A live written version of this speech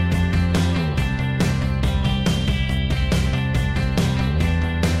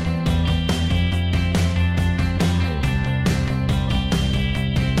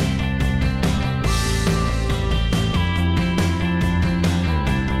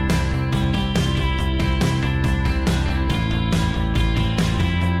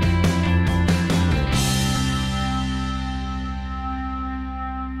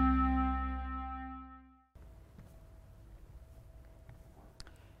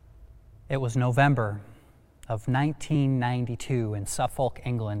It was November of 1992 in Suffolk,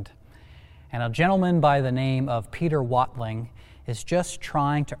 England, and a gentleman by the name of Peter Watling is just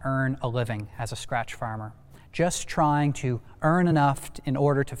trying to earn a living as a scratch farmer, just trying to earn enough in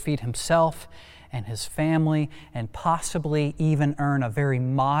order to feed himself and his family, and possibly even earn a very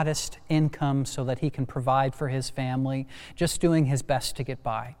modest income so that he can provide for his family, just doing his best to get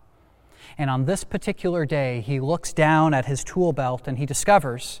by. And on this particular day, he looks down at his tool belt and he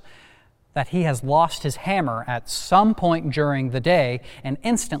discovers that he has lost his hammer at some point during the day, and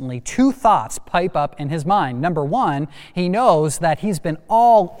instantly two thoughts pipe up in his mind. Number one, he knows that he's been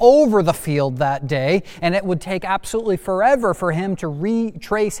all over the field that day, and it would take absolutely forever for him to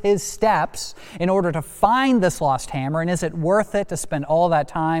retrace his steps in order to find this lost hammer, and is it worth it to spend all that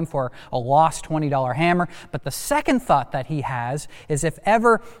time for a lost $20 hammer? But the second thought that he has is if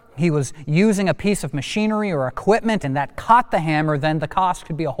ever he was using a piece of machinery or equipment and that caught the hammer, then the cost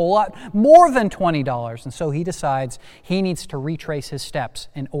could be a whole lot more than $20. And so he decides he needs to retrace his steps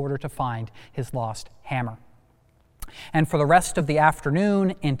in order to find his lost hammer. And for the rest of the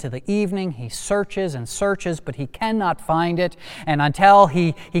afternoon into the evening, he searches and searches, but he cannot find it. And until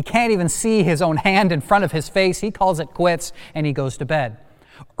he can't even see his own hand in front of his face, he calls it quits and he goes to bed.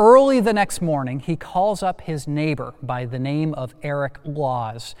 Early the next morning, he calls up his neighbor by the name of Eric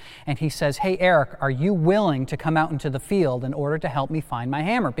Laws, and he says, "Hey, Eric, are you willing to come out into the field in order to help me find my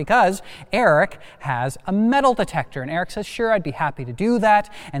hammer?" Because Eric has a metal detector, and Eric says, "Sure, I'd be happy to do that."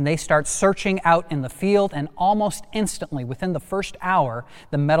 And they start searching out in the field, and almost instantly, within the first hour,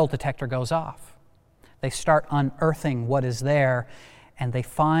 the metal detector goes off. They start unearthing what is there, and they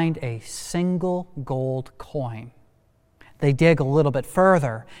find a single gold coin. They dig a little bit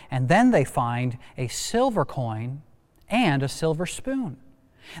further, and then they find a silver coin and a silver spoon.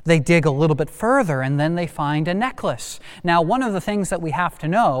 They dig a little bit further, and then they find a necklace. Now, one of the things that we have to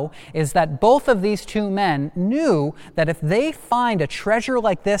know is that both of these two men knew that if they find a treasure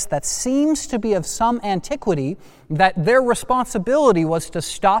like this that seems to be of some antiquity, that their responsibility was to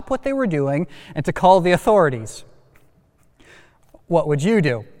stop what they were doing and to call the authorities. What would you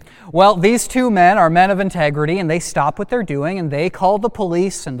do? Well, these two men are men of integrity, and they stop what they're doing, and they call the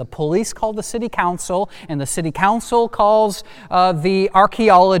police, and the police call the city council, and the city council calls the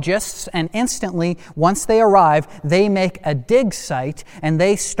archaeologists, and instantly, once they arrive, they make a dig site, and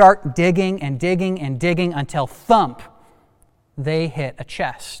they start digging and digging and digging until thump, they hit a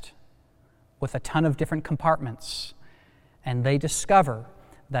chest with a ton of different compartments, and they discover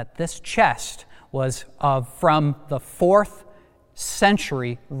that this chest was from the 4th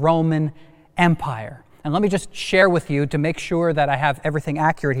century Roman Empire. And let me just share with you to make sure that I have everything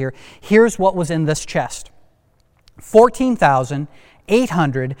accurate here. Here's what was in this chest.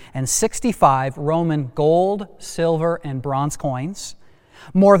 14,865 Roman gold, silver, and bronze coins,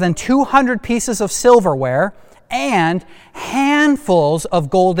 more than 200 pieces of silverware, and handfuls of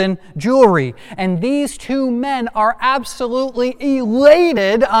golden jewelry. And these two men are absolutely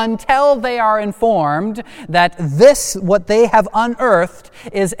elated until they are informed that this, what they have unearthed,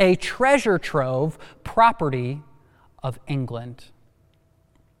 is a treasure trove property of England.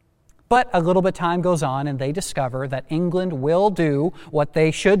 But a little bit time goes on, and they discover that England will do what they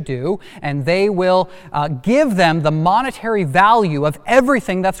should do, and they will give them the monetary value of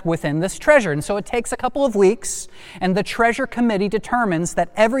everything that's within this treasure. And so it takes a couple of weeks, and the treasure committee determines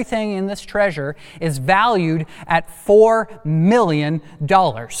that everything in this treasure is valued at $4 million.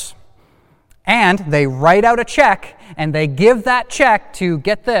 And they write out a check, and they give that check to,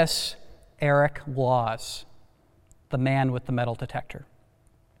 get this, Eric Laws, the man with the metal detector.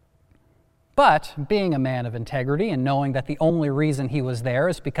 But being a man of integrity and knowing that the only reason he was there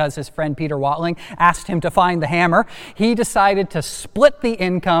is because his friend Peter Watling asked him to find the hammer, he decided to split the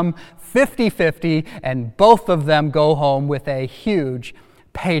income 50-50, and both of them go home with a huge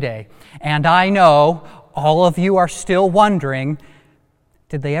payday. And I know all of you are still wondering,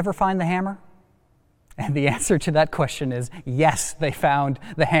 did they ever find the hammer? And the answer to that question is yes, they found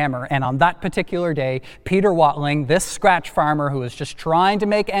the hammer. And on that particular day, Peter Watling, this scratch farmer who is just trying to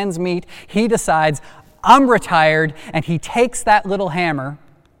make ends meet, he decides, I'm retired, and he takes that little hammer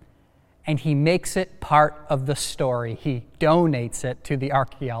and he makes it part of the story. He donates it to the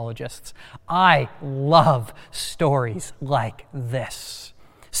archaeologists. I love stories like this.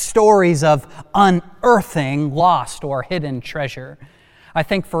 Stories of unearthing lost or hidden treasure. I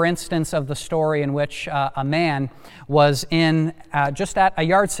think, for instance, of the story in which a man was just at a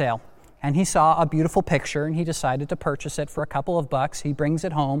yard sale, and he saw a beautiful picture, and he decided to purchase it for a couple of bucks. He brings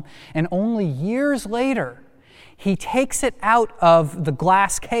it home, and only years later, he takes it out of the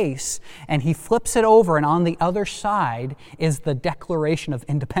glass case, and he flips it over, and on the other side is the Declaration of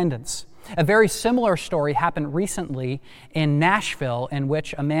Independence. A very similar story happened recently in Nashville, in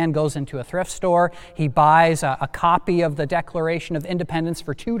which a man goes into a thrift store. He buys a copy of the Declaration of Independence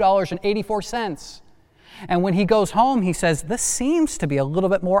for $2.84. And when he goes home, he says, this seems to be a little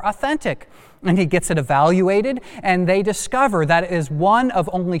bit more authentic. And he gets it evaluated, and they discover that it is one of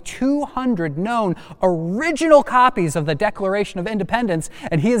only 200 known original copies of the Declaration of Independence,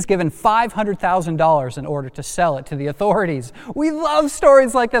 and he is given $500,000 in order to sell it to the authorities. We love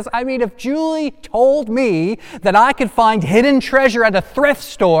stories like this. I mean, if Julie told me that I could find hidden treasure at a thrift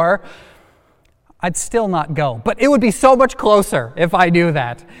store, I'd still not go, but it would be so much closer if I knew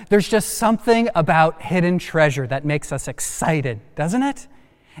that. There's just something about hidden treasure that makes us excited, doesn't it?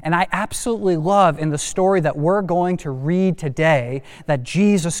 And I absolutely love in the story that we're going to read today that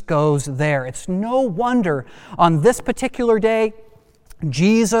Jesus goes there. It's no wonder on this particular day,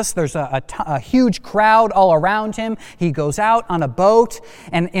 Jesus, there's a huge crowd all around him. He goes out on a boat,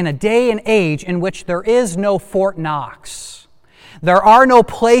 and in a day and age in which there is no Fort Knox, there are no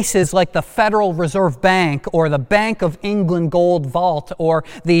places like the Federal Reserve Bank or the Bank of England Gold Vault or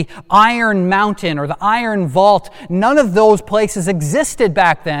the Iron Mountain or the Iron Vault. None of those places existed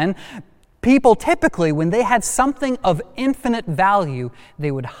back then. People typically, when they had something of infinite value, they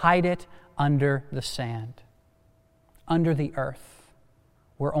would hide it under the sand, under the earth,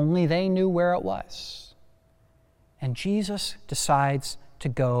 where only they knew where it was. And Jesus decides to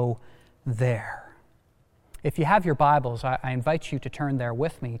go there. If you have your Bibles, I invite you to turn there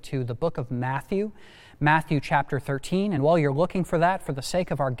with me to the book of Matthew, Matthew chapter 13. And while you're looking for that, for the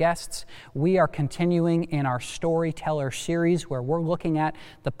sake of our guests, we are continuing in our storyteller series where we're looking at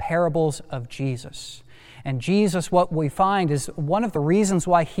the parables of Jesus. And Jesus, what we find is one of the reasons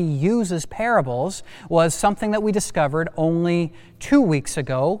why he uses parables was something that we discovered only 2 weeks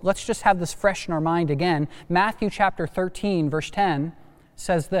ago. Let's just have this fresh in our mind again. Matthew chapter 13, verse 10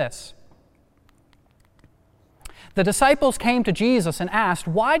 says this. The disciples came to Jesus and asked,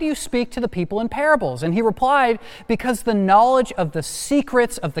 "Why do you speak to the people in parables?" And he replied, "Because the knowledge of the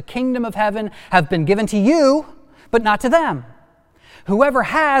secrets of the kingdom of heaven have been given to you, but not to them. Whoever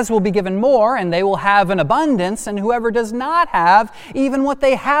has will be given more, and they will have an abundance, and whoever does not have, even what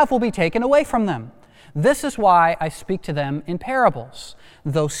they have will be taken away from them. This is why I speak to them in parables.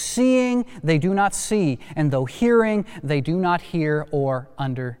 Though seeing, they do not see, and though hearing, they do not hear or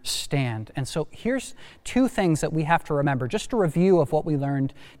understand." And so here's two things that we have to remember. Just a review of what we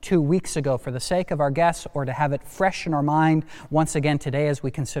learned 2 weeks ago for the sake of our guests, or to have it fresh in our mind once again today as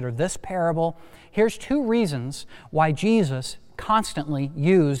we consider this parable. Here's two reasons why Jesus constantly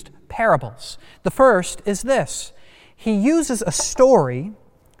used parables. The first is this. He uses a story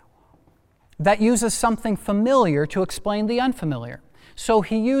that uses something familiar to explain the unfamiliar. So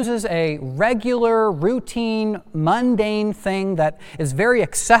he uses a regular, routine, mundane thing that is very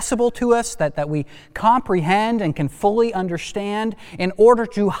accessible to us, that we comprehend and can fully understand, in order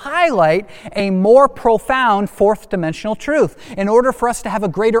to highlight a more profound fourth dimensional truth, in order for us to have a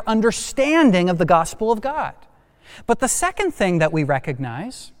greater understanding of the gospel of God. But the second thing that we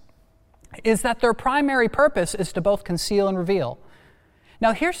recognize is that their primary purpose is to both conceal and reveal.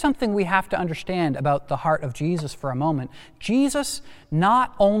 Now, here's something we have to understand about the heart of Jesus for a moment. Jesus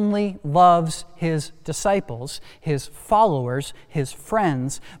not only loves his disciples, his followers, his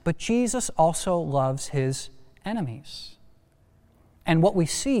friends, but Jesus also loves his enemies. And what we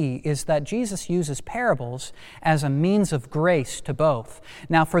see is that Jesus uses parables as a means of grace to both.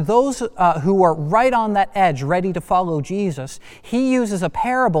 Now, for those who are right on that edge, ready to follow Jesus, he uses a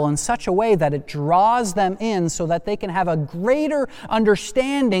parable in such a way that it draws them in so that they can have a greater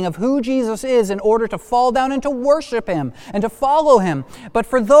understanding of who Jesus is in order to fall down and to worship him and to follow him. But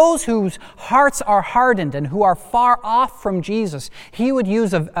for those whose hearts are hardened and who are far off from Jesus, he would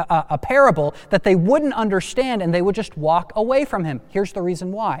use a parable that they wouldn't understand, and they would just walk away from him. Here's the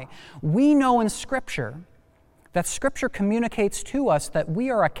reason why. We know in Scripture that Scripture communicates to us that we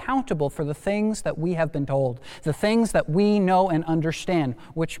are accountable for the things that we have been told, the things that we know and understand,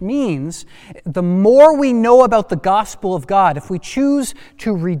 which means the more we know about the gospel of God, if we choose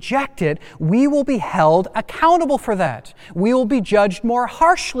to reject it, we will be held accountable for that. We will be judged more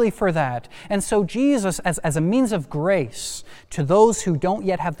harshly for that. And so Jesus, as a means of grace to those who don't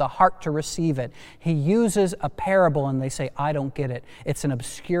yet have the heart to receive it, he uses a parable and they say, "I don't get it." It's an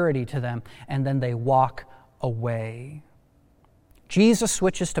obscurity to them, and then they walk away. Jesus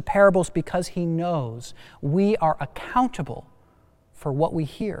switches to parables because he knows we are accountable for what we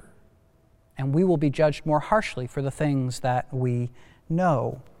hear, and we will be judged more harshly for the things that we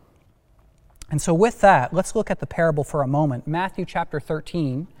know. And so with that, let's look at the parable for a moment. Matthew chapter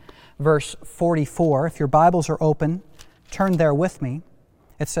 13, verse 44. If your Bibles are open, turn there with me.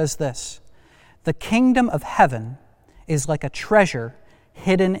 It says this: "The kingdom of heaven is like a treasure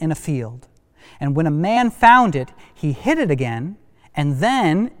hidden in a field. And when a man found it, he hid it again, and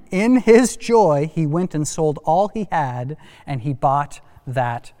then, in his joy, he went and sold all he had, and he bought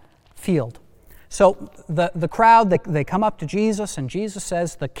that field." So the crowd, they come up to Jesus, and Jesus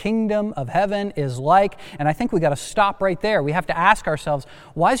says, the kingdom of heaven is like, and I think we got to stop right there. We have to ask ourselves,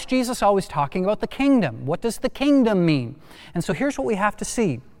 why is Jesus always talking about the kingdom? What does the kingdom mean? And so here's what we have to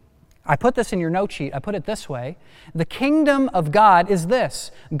see. I put this in your note sheet. I put it this way. The kingdom of God is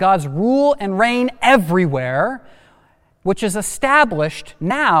this: God's rule and reign everywhere, which is established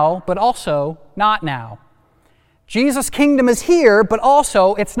now, but also not now. Jesus' kingdom is here, but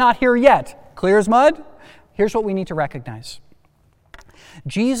also it's not here yet. Clear as mud? Here's what we need to recognize.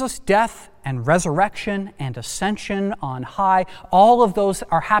 Jesus' death and resurrection and ascension on high, all of those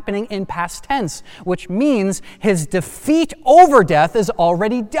are happening in past tense, which means his defeat over death is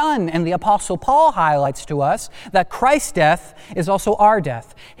already done. And the Apostle Paul highlights to us that Christ's death is also our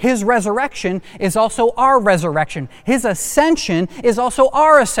death. His resurrection is also our resurrection. His ascension is also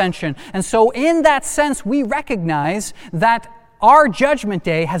our ascension. And so in that sense, we recognize that our judgment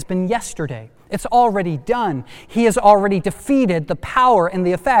day has been yesterday. It's already done. He has already defeated the power and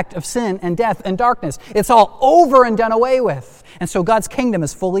the effect of sin and death and darkness. It's all over and done away with. And so God's kingdom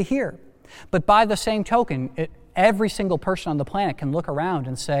is fully here. But by the same token, every single person on the planet can look around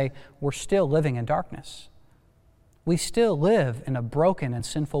and say, we're still living in darkness. We still live in a broken and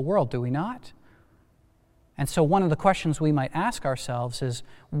sinful world, do we not? And so one of the questions we might ask ourselves is,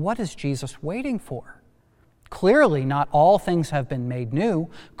 what is Jesus waiting for? Clearly, not all things have been made new.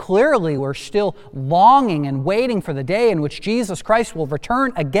 Clearly, we're still longing and waiting for the day in which Jesus Christ will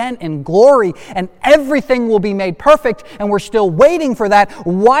return again in glory and everything will be made perfect, and we're still waiting for that.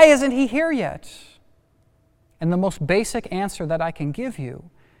 Why isn't he here yet? And the most basic answer that I can give you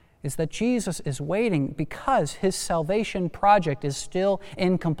is that Jesus is waiting because his salvation project is still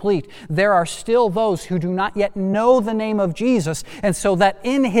incomplete. There are still those who do not yet know the name of Jesus, and so that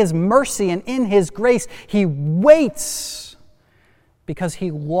in his mercy and in his grace, he waits because he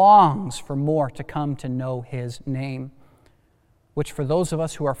longs for more to come to know his name. Which for those of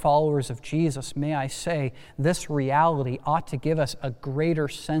us who are followers of Jesus, may I say, this reality ought to give us a greater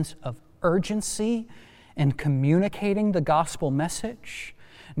sense of urgency in communicating the gospel message,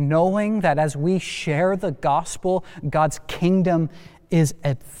 knowing that as we share the gospel, God's kingdom is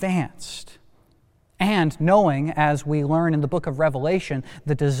advanced. And knowing, as we learn in the book of Revelation,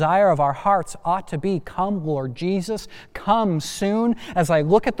 the desire of our hearts ought to be, come, Lord Jesus, come soon. As I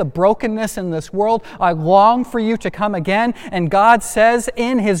look at the brokenness in this world, I long for you to come again. And God says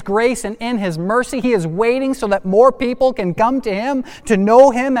in his grace and in his mercy, he is waiting so that more people can come to him, to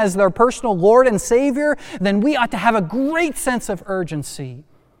know him as their personal Lord and Savior. Then we ought to have a great sense of urgency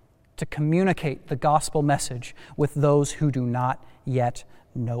to communicate the gospel message with those who do not yet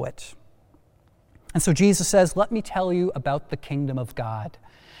know it. And so Jesus says, let me tell you about the kingdom of God.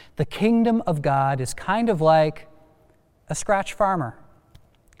 The kingdom of God is kind of like a scratch farmer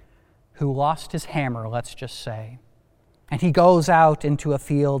who lost his hammer, let's just say. And he goes out into a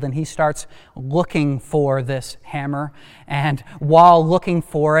field and he starts looking for this hammer. And while looking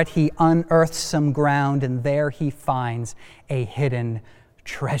for it, he unearths some ground, and there he finds a hidden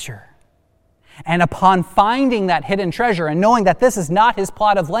treasure. And upon finding that hidden treasure and knowing that this is not his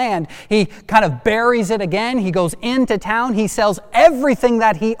plot of land, he kind of buries it again. He goes into town. He sells everything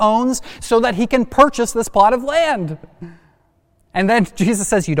that he owns so that he can purchase this plot of land. And then Jesus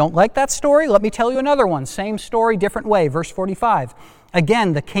says, you don't like that story? Let me tell you another one. Same story, different way. Verse 45.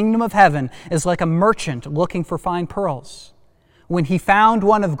 Again, the kingdom of heaven is like a merchant looking for fine pearls. When he found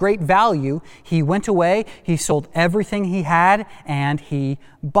one of great value, he went away, he sold everything he had, and he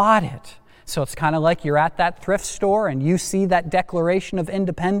bought it. So it's kind of like you're at that thrift store and you see that Declaration of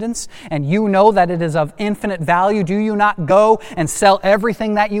Independence and you know that it is of infinite value. Do you not go and sell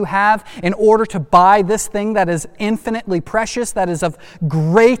everything that you have in order to buy this thing that is infinitely precious, that is of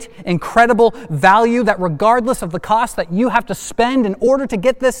great, incredible value, that regardless of the cost that you have to spend in order to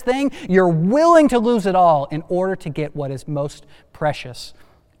get this thing, you're willing to lose it all in order to get what is most precious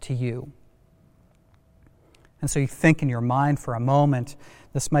to you? And so you think in your mind for a moment,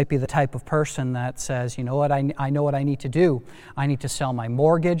 this might be the type of person that says, you know what, I know what I need to do. I need to sell my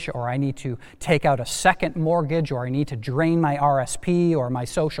mortgage, or I need to take out a second mortgage, or I need to drain my RSP or my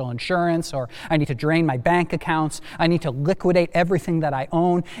social insurance, or I need to drain my bank accounts. I need to liquidate everything that I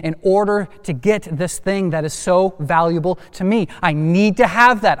own in order to get this thing that is so valuable to me. I need to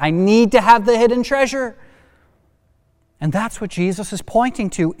have that. I need to have the hidden treasure. And that's what Jesus is pointing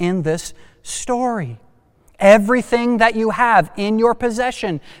to in this story. Everything that you have in your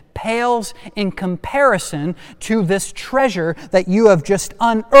possession pales in comparison to this treasure that you have just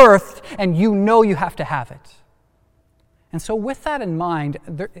unearthed, and you know you have to have it. And so with that in mind,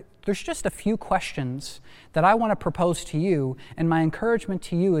 there's just a few questions that I want to propose to you, and my encouragement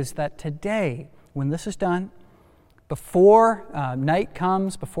to you is that today, when this is done, before night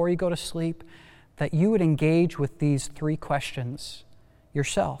comes, before you go to sleep, that you would engage with these 3 questions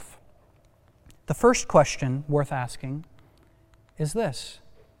yourself. The first question worth asking is this: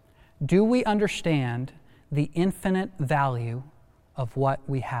 do we understand the infinite value of what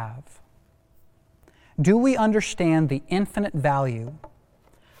we have? Do we understand the infinite value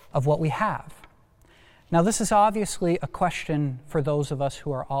of what we have? Now, this is obviously a question for those of us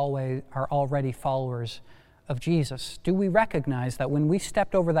who are already followers of Jesus. Do we recognize that when we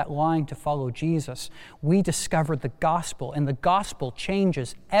stepped over that line to follow Jesus, we discovered the gospel, and the gospel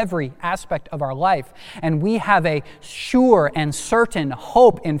changes every aspect of our life, and we have a sure and certain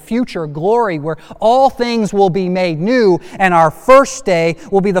hope in future glory where all things will be made new, and our first day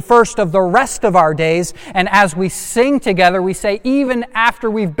will be the first of the rest of our days. And as we sing together, we say, even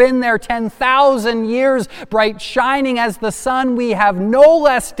after we've been there 10,000 years, bright shining as the sun, we have no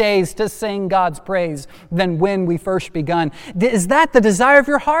less days to sing God's praise than when we first begun. Is that the desire of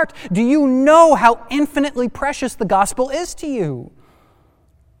your heart? Do you know how infinitely precious the gospel is to you?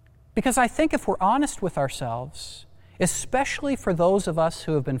 Because I think if we're honest with ourselves, especially for those of us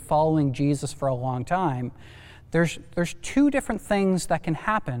who have been following Jesus for a long time, there's 2 different things that can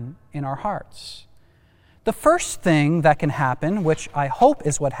happen in our hearts. The first thing that can happen, which I hope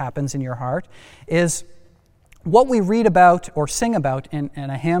is what happens in your heart, is what we read about or sing about in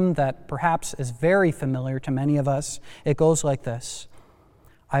a hymn that perhaps is very familiar to many of us. It goes like this: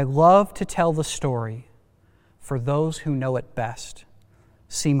 I love to tell the story, for those who know it best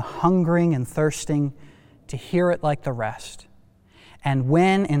seem hungering and thirsting to hear it like the rest. And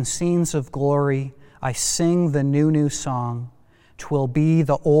when in scenes of glory I sing the new song, 'twill be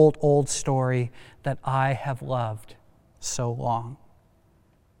the old story that I have loved so long.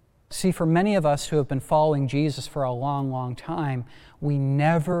 See, for many of us who have been following Jesus for a long time, we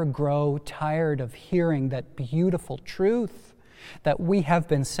never grow tired of hearing that beautiful truth, that we have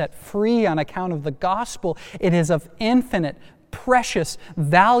been set free on account of the gospel. It is of infinite, precious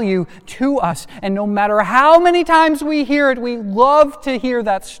value to us, and no matter how many times we hear it, we love to hear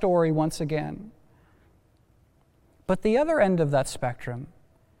that story once again. But the other end of that spectrum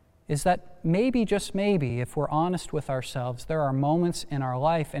is that maybe, just maybe, if we're honest with ourselves, there are moments in our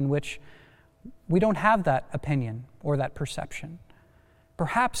life in which we don't have that opinion or that perception.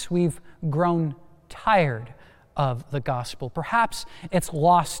 Perhaps we've grown tired of the gospel. Perhaps it's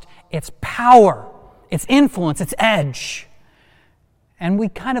lost its power, its influence, its edge. And we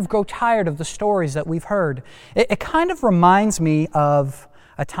kind of grow tired of the stories that we've heard. It kind of reminds me of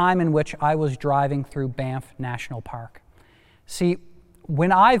a time in which I was driving through Banff National Park. See,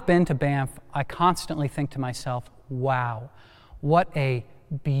 when I've been to Banff, I constantly think to myself, wow, what a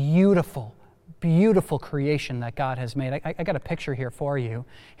beautiful, beautiful creation that God has made. I got a picture here for you.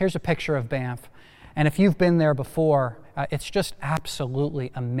 Here's a picture of Banff. And if you've been there before, it's just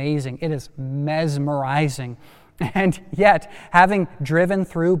absolutely amazing. It is mesmerizing. And yet, having driven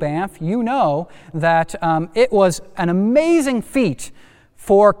through Banff, you know that it was an amazing feat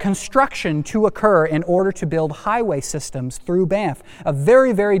for construction to occur in order to build highway systems through Banff. A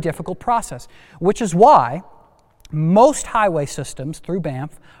very, very difficult process, which is why most highway systems through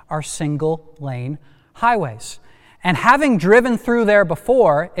Banff are single-lane highways. And having driven through there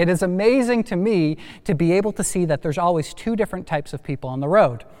before, it is amazing to me to be able to see that there's always 2 different types of people on the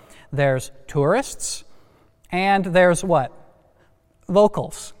road. There's tourists, and there's what?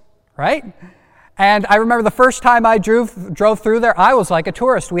 Locals, right? And I remember the first time I drove through there, I was like a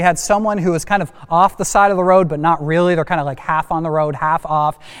tourist. We had someone who was kind of off the side of the road, but not really. They're kind of like half on the road, half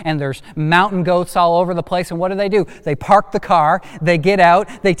off. And there's mountain goats all over the place. And what do? They park the car, they get out,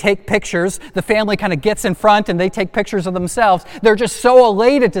 they take pictures. The family kind of gets in front and they take pictures of themselves. They're just so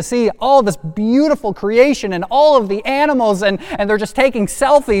elated to see all this beautiful creation and all of the animals. And they're just taking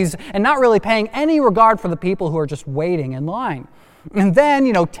selfies and not really paying any regard for the people who are just waiting in line. And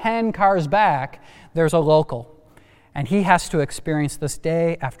then, 10 cars back, there's a local. And he has to experience this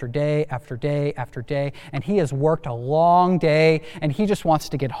day after day after day after day. And he has worked a long day, and he just wants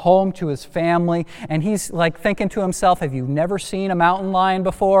to get home to his family. And he's like thinking to himself, have you never seen a mountain lion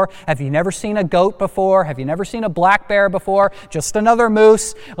before? Have you never seen a goat before? Have you never seen a black bear before? Just another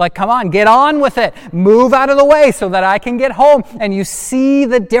moose. Like, come on, get on with it. Move out of the way so that I can get home. And you see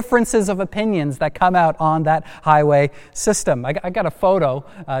the differences of opinions that come out on that highway system. I got a photo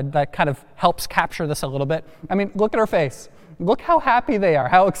that kind of helps capture this a little bit. I mean, look at her face. Look how happy they are,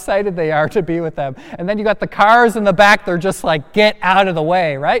 how excited they are to be with them. And then you got the cars in the back, they're just like, get out of the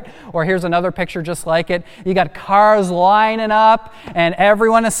way, right? Or here's another picture just like it. You got cars lining up, and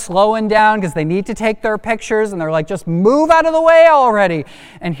everyone is slowing down because they need to take their pictures, and they're like, just move out of the way already.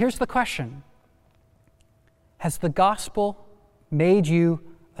 And here's the question. Has the gospel made you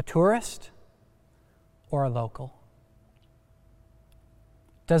a tourist or a local?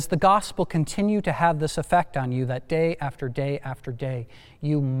 Does the gospel continue to have this effect on you that day after day after day,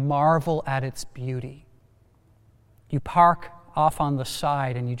 you marvel at its beauty? You park off on the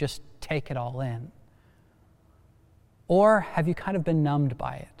side and you just take it all in? Or have you kind of been numbed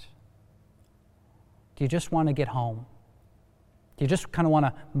by it? Do you just want to get home? Do you just kind of want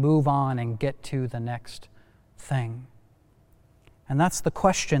to move on and get to the next thing? And that's the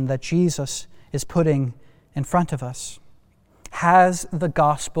question that Jesus is putting in front of us. Has the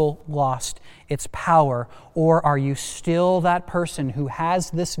gospel lost its power, or are you still that person who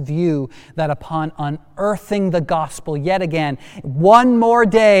has this view that upon unearthing the gospel yet again, one more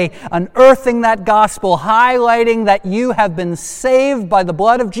day, unearthing that gospel, highlighting that you have been saved by the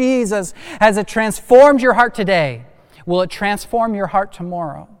blood of Jesus, has it transformed your heart today? Will it transform your heart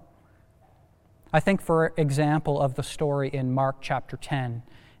tomorrow? I think, for example, of the story in Mark chapter 10,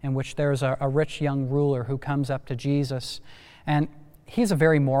 in which there's a rich young ruler who comes up to Jesus. And he's a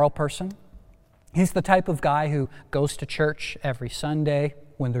very moral person. He's the type of guy who goes to church every Sunday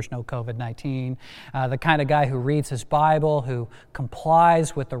when there's no COVID-19, the kind of guy who reads his Bible, who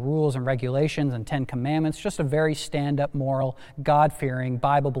complies with the rules and regulations and 10 Commandments, just a very stand-up, moral, God-fearing,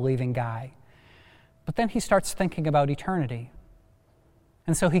 Bible-believing guy. But then he starts thinking about eternity.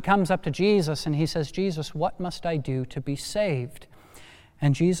 And so he comes up to Jesus and he says, Jesus, what must I do to be saved?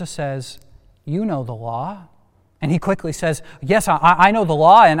 And Jesus says, you know the law. And he quickly says, yes, I know the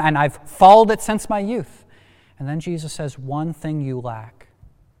law, and I've followed it since my youth. And then Jesus says, one thing you lack.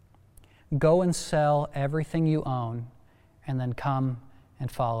 Go and sell everything you own, and then come and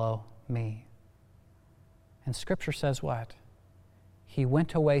follow me. And Scripture says what? He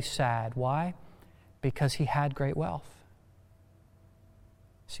went away sad. Why? Because he had great wealth.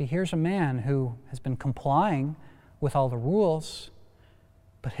 See, here's a man who has been complying with all the rules,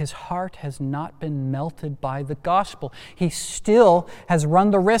 but his heart has not been melted by the gospel. He still has run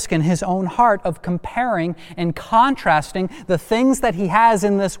the risk in his own heart of comparing and contrasting the things that he has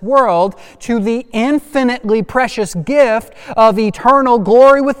in this world to the infinitely precious gift of eternal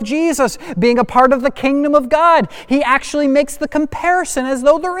glory with Jesus, being a part of the kingdom of God. He actually makes the comparison as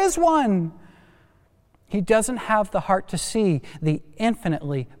though there is one. He doesn't have the heart to see the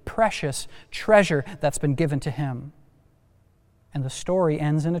infinitely precious treasure that's been given to him. And the story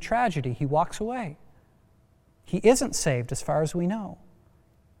ends in a tragedy. He walks away. He isn't saved as far as we know.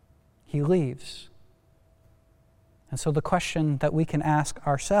 He leaves. And so the question that we can ask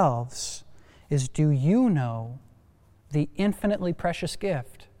ourselves is, do you know the infinitely precious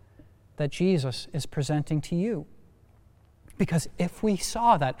gift that Jesus is presenting to you? Because if we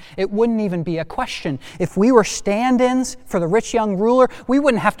saw that, it wouldn't even be a question. If we were stand-ins for the rich young ruler, we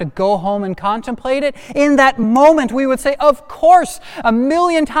wouldn't have to go home and contemplate it. In that moment, we would say, of course,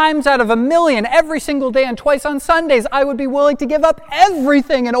 1,000,000 times out of 1,000,000, every single day and twice on Sundays, I would be willing to give up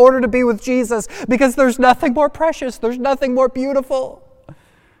everything in order to be with Jesus, because there's nothing more precious, there's nothing more beautiful.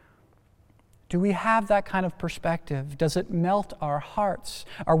 Do we have that kind of perspective? Does it melt our hearts?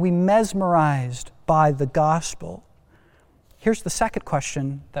 Are we mesmerized by the gospel? Here's the second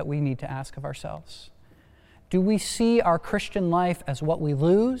question that we need to ask of ourselves. Do we see our Christian life as what we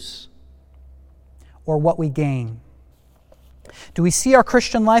lose or what we gain? Do we see our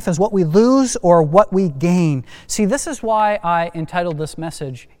Christian life as what we lose or what we gain? See, this is why I entitled this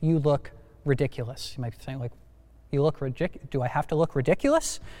message, You Look Ridiculous. You might be saying, like, you look ridiculous? Do I have to look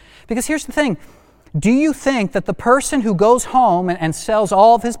ridiculous? Because here's the thing. Do you think that the person who goes home and sells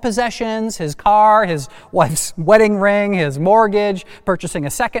all of his possessions, his car, his wife's wedding ring, his mortgage, purchasing a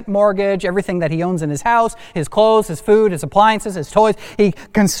second mortgage, everything that he owns in his house, his clothes, his food, his appliances, his toys, he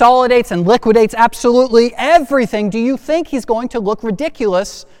consolidates and liquidates absolutely everything, do you think he's going to look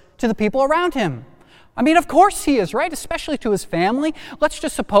ridiculous to the people around him? I mean, of course he is, right? Especially to his family. Let's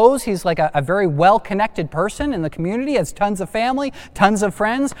just suppose he's like a very well-connected person in the community, has tons of family, tons of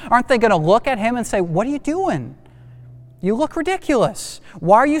friends. Aren't they going to look at him and say, what are you doing? You look ridiculous.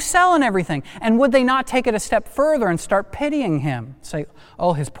 Why are you selling everything? And would they not take it a step further and start pitying him? Say,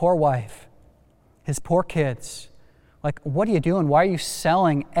 oh, his poor wife, his poor kids. Like, what are you doing? Why are you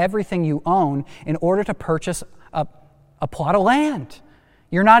selling everything you own in order to purchase a plot of land?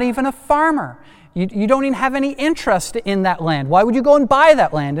 You're not even a farmer. You don't even have any interest in that land. Why would you go and buy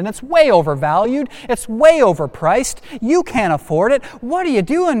that land? And it's way overvalued. It's way overpriced. You can't afford it. What are you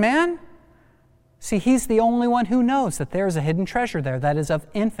doing, man? See, he's the only one who knows that there is a hidden treasure there that is of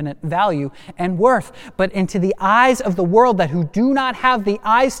infinite value and worth. But into the eyes of the world that who do not have the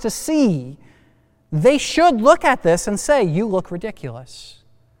eyes to see, they should look at this and say, you look ridiculous.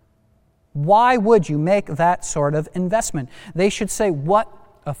 Why would you make that sort of investment? They should say, what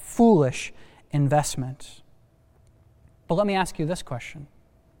a foolish investment. But let me ask you this question.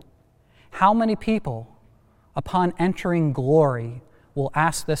 How many people, upon entering glory, will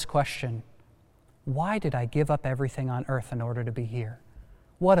ask this question, why did I give up everything on earth in order to be here?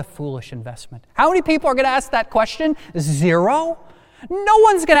 What a foolish investment. How many people are going to ask that question? 0? No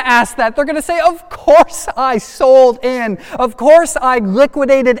one's going to ask that. They're going to say, of course I sold in. Of course I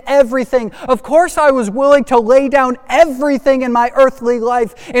liquidated everything. Of course I was willing to lay down everything in my earthly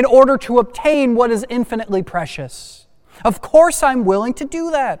life in order to obtain what is infinitely precious. Of course I'm willing to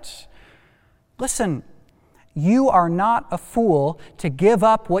do that. Listen, you are not a fool to give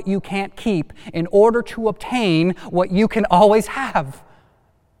up what you can't keep in order to obtain what you can always have.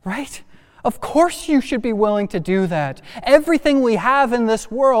 Right? Of course you should be willing to do that. Everything we have in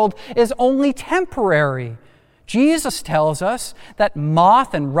this world is only temporary. Jesus tells us that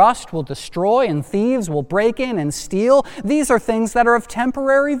moth and rust will destroy and thieves will break in and steal. These are things that are of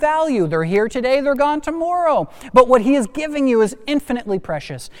temporary value. They're here today, they're gone tomorrow. But what he is giving you is infinitely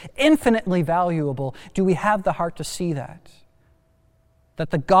precious, infinitely valuable. Do we have the heart to see that?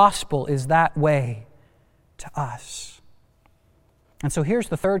 That the gospel is that way to us. And so here's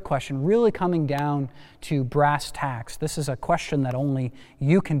the third question, really coming down to brass tacks. This is a question that only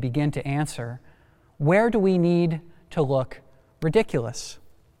you can begin to answer. Where do we need to look ridiculous?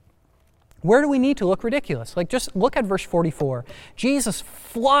 Where do we need to look ridiculous? Like, just look at verse 44. Jesus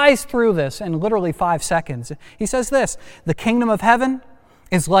flies through this in literally 5 seconds. He says this, the kingdom of heaven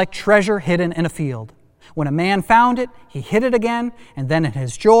is like treasure hidden in a field. When a man found it, he hid it again, and then in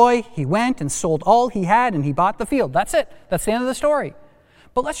his joy, he went and sold all he had, and he bought the field. That's it. That's the end of the story.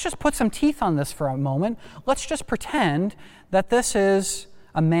 But let's just put some teeth on this for a moment. Let's just pretend that this is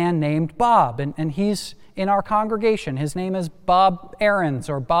a man named Bob, and he's in our congregation. His name is Bob Aarons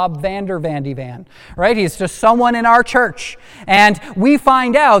or Bob Vander Van, right? He's just someone in our church. And we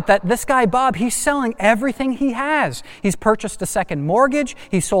find out that this guy Bob, he's selling everything he has. He's purchased a second mortgage.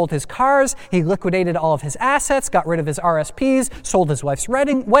 He sold his cars. He liquidated all of his assets, got rid of his RSPs, sold his wife's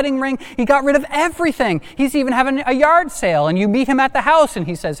wedding ring. He got rid of everything. He's even having a yard sale. And you meet him at the house and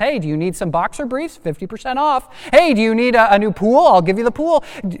he says, hey, do you need some boxer briefs? 50% off. Hey, do you need a new pool? I'll give you the pool.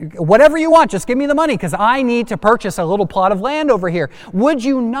 Whatever you want, just give me the money because I need to purchase a little plot of land over here. Would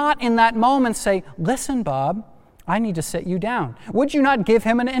you not in that moment say, listen, Bob, I need to sit you down? Would you not give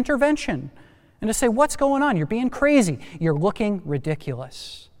him an intervention and to say, what's going on? You're being crazy. You're looking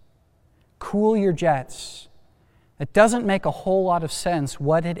ridiculous. Cool your jets. It doesn't make a whole lot of sense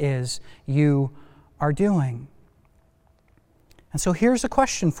what it is you are doing. And so here's a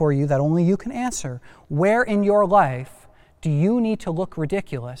question for you that only you can answer. Where in your life do you need to look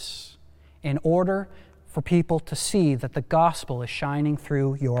ridiculous in order for people to see that the gospel is shining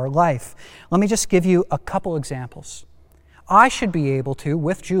through your life? Let me just give you a couple examples. I should be able to,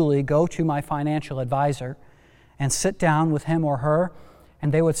 with Julie, go to my financial advisor and sit down with him or her,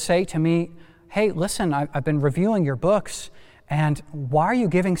 and they would say to me, hey, listen, I've been reviewing your books, and why are you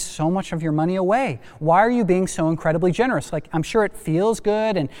giving so much of your money away? Why are you being so incredibly generous? Like, I'm sure it feels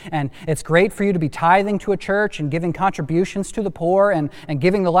good and it's great for you to be tithing to a church and giving contributions to the poor and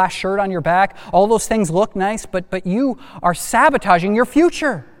giving the last shirt on your back. All those things look nice, but you are sabotaging your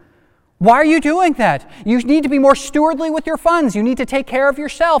future. Why are you doing that? You need to be more stewardly with your funds. You need to take care of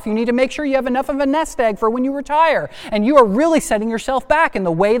yourself. You need to make sure you have enough of a nest egg for when you retire. And you are really setting yourself back in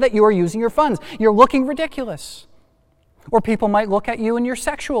the way that you are using your funds. You're looking ridiculous. Or people might look at you in your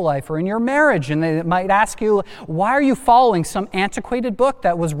sexual life or in your marriage and they might ask you, why are you following some antiquated book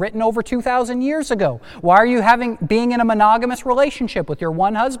that was written over 2,000 years ago? Why are you being in a monogamous relationship with your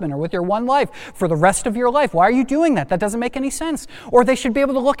one husband or with your one wife for the rest of your life? Why are you doing that? That doesn't make any sense. Or they should be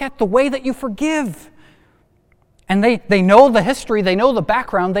able to look at the way that you forgive And they know the history, they know the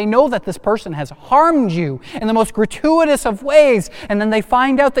background, they know that this person has harmed you in the most gratuitous of ways. And then they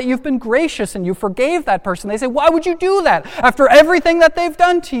find out that you've been gracious and you forgave that person. They say, why would you do that after everything that they've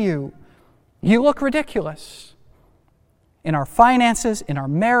done to you? You look ridiculous. In our finances, in our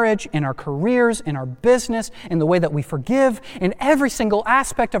marriage, in our careers, in our business, in the way that we forgive, in every single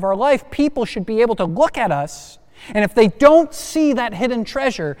aspect of our life, people should be able to look at us. And if they don't see that hidden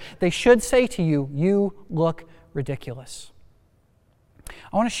treasure, they should say to you, you look ridiculous.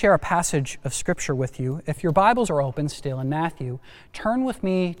 I want to share a passage of Scripture with you. If your Bibles are open still in Matthew, turn with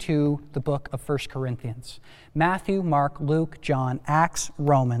me to the book of 1 Corinthians. Matthew, Mark, Luke, John, Acts,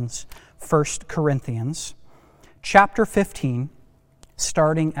 Romans, 1 Corinthians, chapter 15,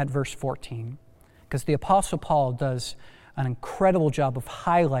 starting at verse 14. Because the Apostle Paul does an incredible job of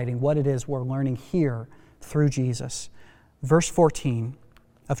highlighting what it is we're learning here through Jesus. Verse 14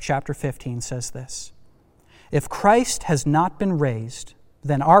 of chapter 15 says this: If Christ has not been raised,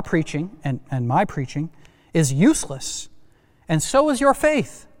 then our preaching and my preaching is useless, and so is your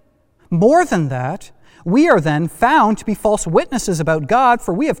faith. More than that, we are then found to be false witnesses about God,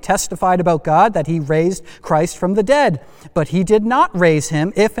 for we have testified about God that He raised Christ from the dead. But He did not raise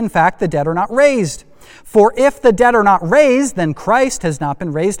Him, if in fact the dead are not raised. For if the dead are not raised, then Christ has not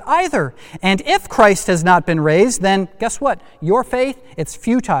been raised either. And if Christ has not been raised, then guess what? Your faith, it's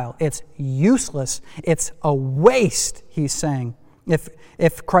futile, it's useless, it's a waste, he's saying,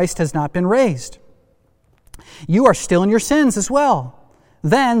 if Christ has not been raised. You are still in your sins as well.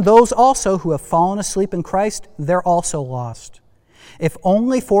 Then those also who have fallen asleep in Christ, they're also lost. If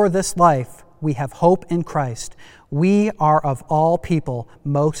only for this life we have hope in Christ, we are of all people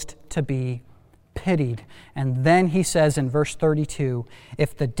most to be pitied. And then he says in verse 32,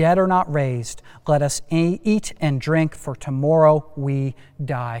 if the dead are not raised, let us eat and drink, for tomorrow we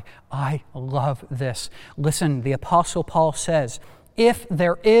die. I love this. Listen, the Apostle Paul says, if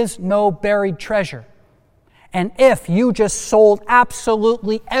there is no buried treasure, and if you just sold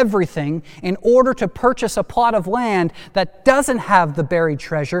absolutely everything in order to purchase a plot of land that doesn't have the buried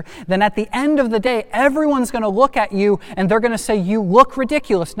treasure, then at the end of the day, everyone's going to look at you and they're going to say, you look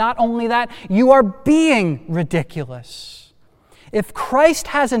ridiculous. Not only that, you are being ridiculous. If Christ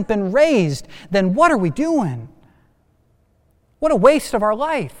hasn't been raised, then what are we doing? What a waste of our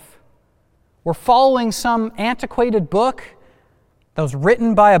life. We're following some antiquated book that was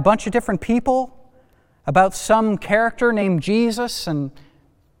written by a bunch of different people about some character named Jesus, and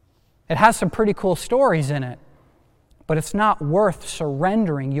it has some pretty cool stories in it, but it's not worth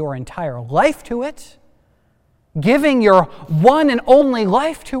surrendering your entire life to it, giving your one and only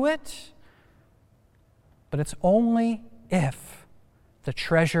life to it. But it's only if the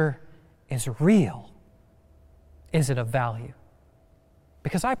treasure is real is it of value.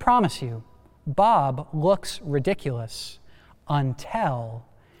 Because I promise you, Bob looks ridiculous until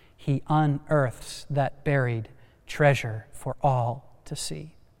he unearths that buried treasure for all to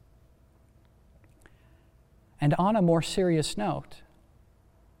see. And on a more serious note,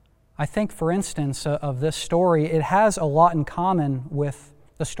 I think, for instance, of this story, it has a lot in common with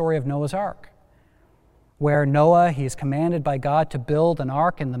the story of Noah's Ark, where Noah, he is commanded by God to build an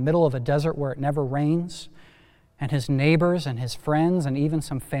ark in the middle of a desert where it never rains, and his neighbors and his friends and even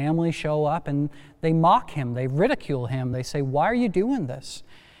some family show up and they mock him, they ridicule him, they say, why are you doing this?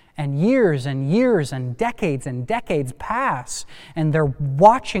 And years and decades pass, and they're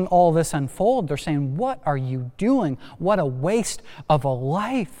watching all this unfold. They're saying, what are you doing? What a waste of a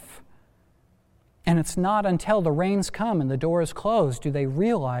life. And it's not until the rains come and the door is closed do they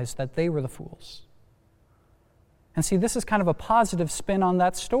realize that they were the fools. And see, this is kind of a positive spin on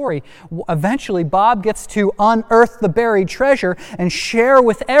that story. Eventually, Bob gets to unearth the buried treasure and share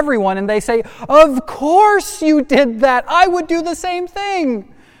with everyone, and they say, of course you did that. I would do the same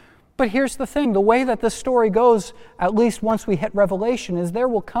thing. But here's the thing, the way that this story goes, at least once we hit Revelation, is there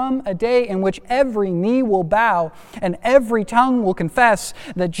will come a day in which every knee will bow and every tongue will confess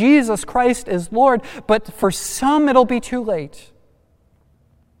that Jesus Christ is Lord. But for some it'll be too late.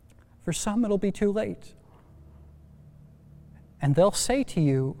 For some it'll be too late. And they'll say to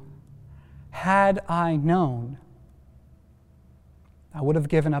you, had I known, I would have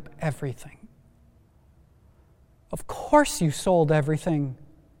given up everything. Of course you sold everything.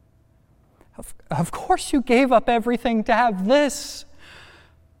 Of course you gave up everything to have this.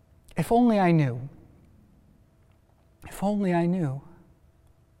 If only I knew. If only I knew.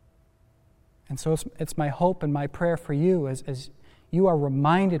 And so it's my hope and my prayer for you as you are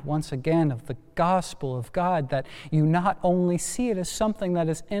reminded once again of the gospel of God, that you not only see it as something that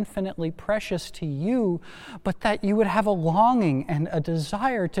is infinitely precious to you, but that you would have a longing and a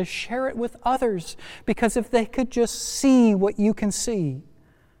desire to share it with others, because if they could just see what you can see,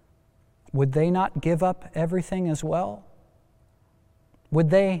 would they not give up everything as well? Would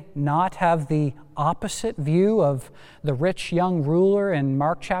they not have the opposite view of the rich young ruler in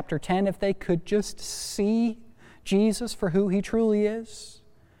Mark chapter 10 if they could just see Jesus for who he truly is?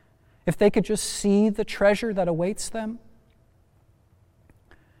 If they could just see the treasure that awaits them?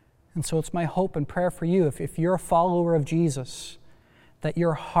 And so it's my hope and prayer for you, if you're a follower of Jesus, that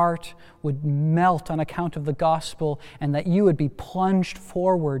your heart would melt on account of the gospel and that you would be plunged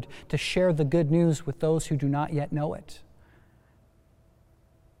forward to share the good news with those who do not yet know it.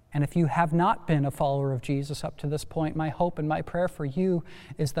 And if you have not been a follower of Jesus up to this point, my hope and my prayer for you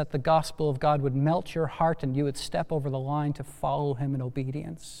is that the gospel of God would melt your heart and you would step over the line to follow him in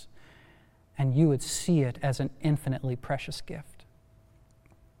obedience. And you would see it as an infinitely precious gift.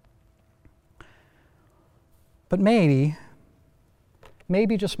 But maybe,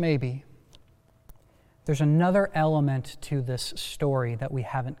 just maybe, there's another element to this story that we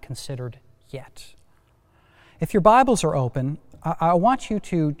haven't considered yet. If your Bibles are open, I want you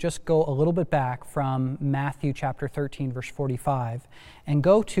to just go a little bit back from Matthew chapter 13, verse 45, and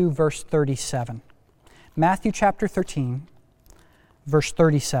go to verse 37. Matthew chapter 13, verse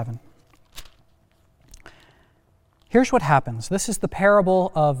 37. Here's what happens. This is the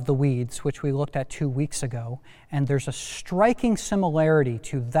parable of the weeds, which we looked at 2 weeks ago, and there's a striking similarity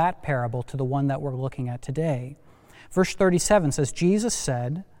to that parable to the one that we're looking at today. Verse 37 says, Jesus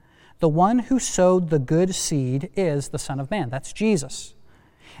said, "The one who sowed the good seed is the Son of Man." That's Jesus.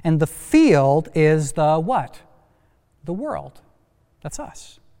 And the field is the what? The world. That's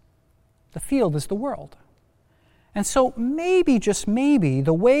us. The field is the world. And so maybe, just maybe,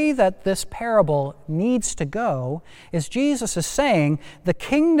 the way that this parable needs to go is Jesus is saying the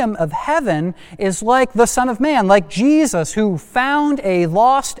kingdom of heaven is like the Son of Man, like Jesus, who found a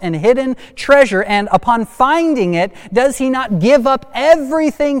lost and hidden treasure, and upon finding it, does he not give up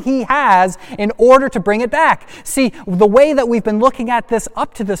everything he has in order to bring it back? See, the way that we've been looking at this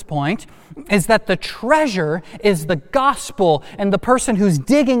up to this point is that the treasure is the gospel, and the person who's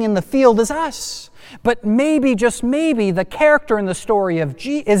digging in the field is us. But maybe, just maybe, the character in the story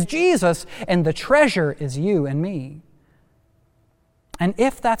is Jesus, and the treasure is you and me. And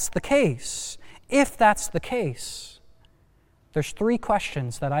if that's the case, there's 3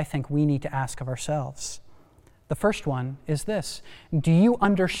 questions that I think we need to ask of ourselves. The first one is this: do you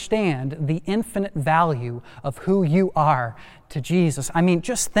understand the infinite value of who you are to Jesus? I mean,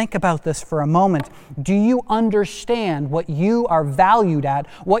 just think about this for a moment. Do you understand what you are valued at,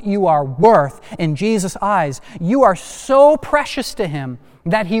 what you are worth in Jesus' eyes? You are so precious to him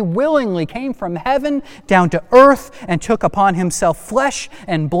that he willingly came from heaven down to earth and took upon himself flesh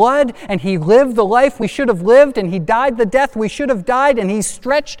and blood, and he lived the life we should have lived, and he died the death we should have died, and he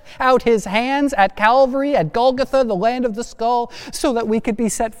stretched out his hands at Calvary, at Golgotha, the land of the skull, so that we could be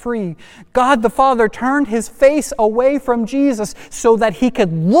set free. God the Father turned his face away from Jesus so that he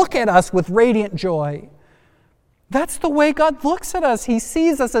could look at us with radiant joy. That's the way God looks at us. He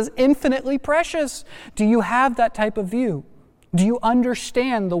sees us as infinitely precious. Do you have that type of view? Do you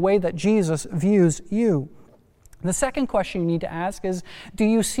understand the way that Jesus views you? The second question you need to ask is, do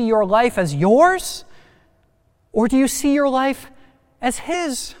you see your life as yours, or do you see your life as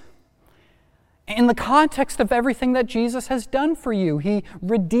his? In the context of everything that Jesus has done for you, he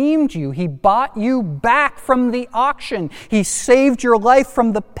redeemed you. He bought you back from the auction. He saved your life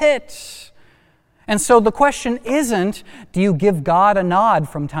from the pit. And so the question isn't, do you give God a nod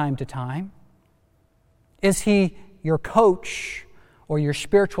from time to time? Is he your coach or your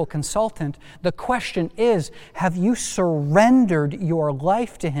spiritual consultant? The question is, have you surrendered your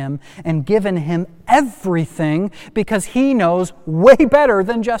life to him and given him everything, because he knows way better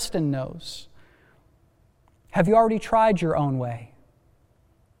than Justin knows? Have you already tried your own way?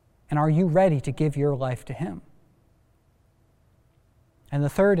 And are you ready to give your life to him? And the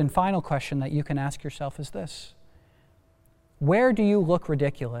third and final question that you can ask yourself is this: where do you look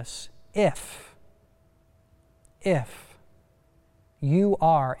ridiculous if you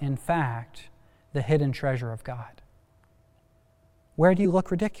are, in fact, the hidden treasure of God? Where do you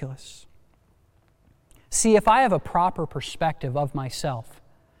look ridiculous? See, if I have a proper perspective of myself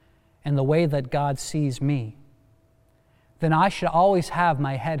and the way that God sees me, then I should always have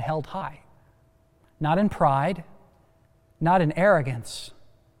my head held high, not in pride, not in arrogance,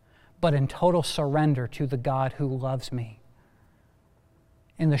 but in total surrender to the God who loves me,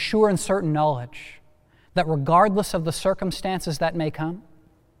 in the sure and certain knowledge that regardless of the circumstances that may come,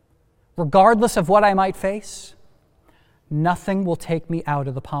 regardless of what I might face, nothing will take me out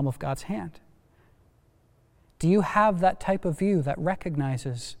of the palm of God's hand? Do you have that type of view that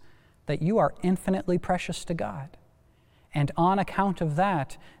recognizes that you are infinitely precious to God? And on account of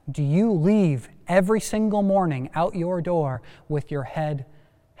that, do you leave every single morning out your door with your head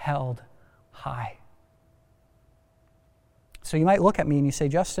held high? So you might look at me and you say,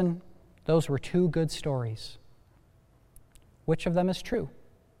 Justin, those were two good stories. Which of them is true?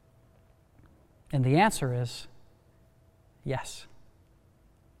 And the answer is yes.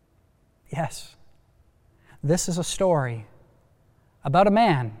 Yes. This is a story about a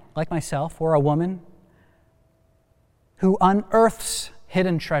man like myself or a woman who unearths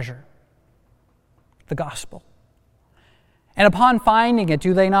hidden treasure, the gospel. And upon finding it,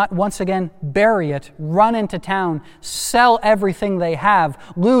 do they not once again bury it, run into town, sell everything they have,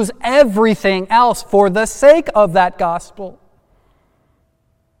 lose everything else for the sake of that gospel?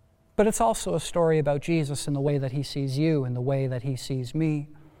 But it's also a story about Jesus and the way that he sees you and the way that he sees me.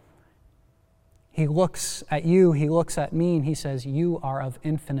 He looks at you, he looks at me, and he says, you are of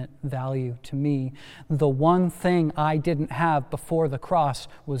infinite value to me. The one thing I didn't have before the cross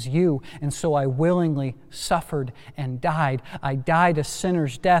was you, and so I willingly suffered and died. I died a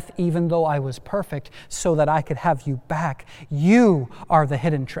sinner's death even though I was perfect so that I could have you back. You are the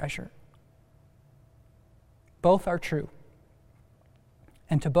hidden treasure. Both are true.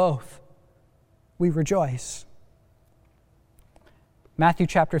 And to both, we rejoice. Matthew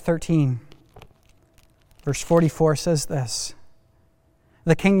chapter 13. Verse 44 says this: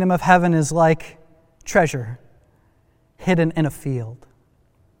 the kingdom of heaven is like treasure hidden in a field.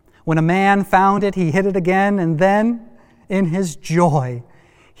 When a man found it, he hid it again, and then, in his joy,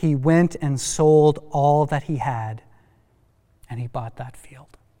 he went and sold all that he had, and he bought that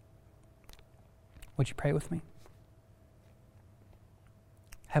field. Would you pray with me?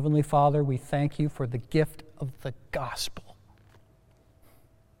 Heavenly Father, we thank you for the gift of the gospel.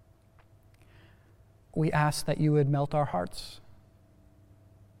 We ask that you would melt our hearts,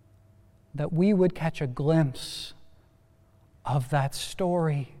 that we would catch a glimpse of that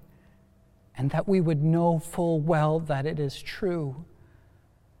story, and that we would know full well that it is true,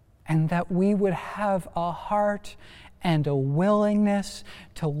 and that we would have a heart and a willingness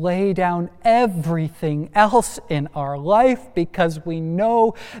to lay down everything else in our life because we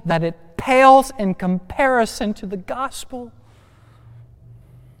know that it pales in comparison to the gospel.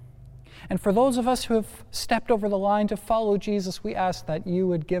 And for those of us who have stepped over the line to follow Jesus, we ask that you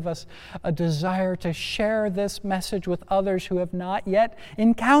would give us a desire to share this message with others who have not yet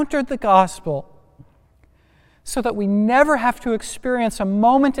encountered the gospel, so that we never have to experience a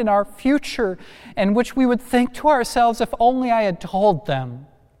moment in our future in which we would think to ourselves, if only I had told them.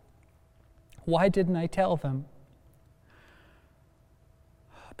 Why didn't I tell them?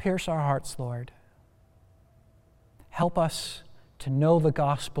 Pierce our hearts, Lord. Help us to know the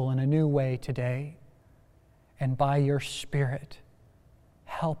gospel in a new way today. And by your Spirit,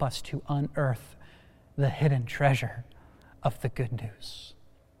 help us to unearth the hidden treasure of the good news.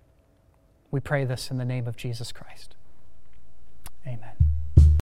 We pray this in the name of Jesus Christ. Amen.